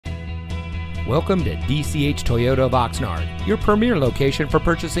Welcome to DCH Toyota of Oxnard, your premier location for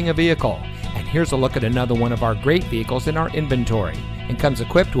purchasing a vehicle. And here's a look at another one of our great vehicles in our inventory, and comes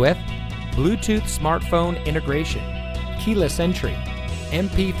equipped with Bluetooth smartphone integration, keyless entry,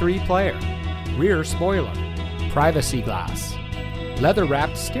 MP3 player, rear spoiler, privacy glass,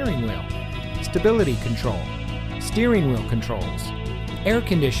 leather-wrapped steering wheel, stability control, steering wheel controls, air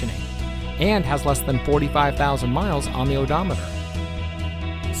conditioning, and has less than 45,000 miles on the odometer.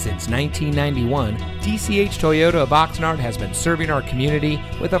 Since 1991, DCH Toyota of Oxnard has been serving our community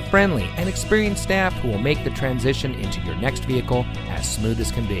with a friendly and experienced staff who will make the transition into your next vehicle as smooth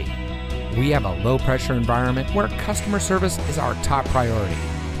as can be. We have a low-pressure environment where customer service is our top priority,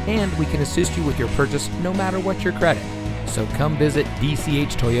 and we can assist you with your purchase no matter what your credit. So come visit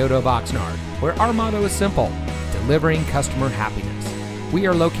DCH Toyota of Oxnard, where our motto is simple: delivering customer happiness. We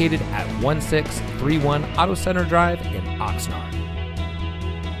are located at 1631 Auto Center Drive in Oxnard.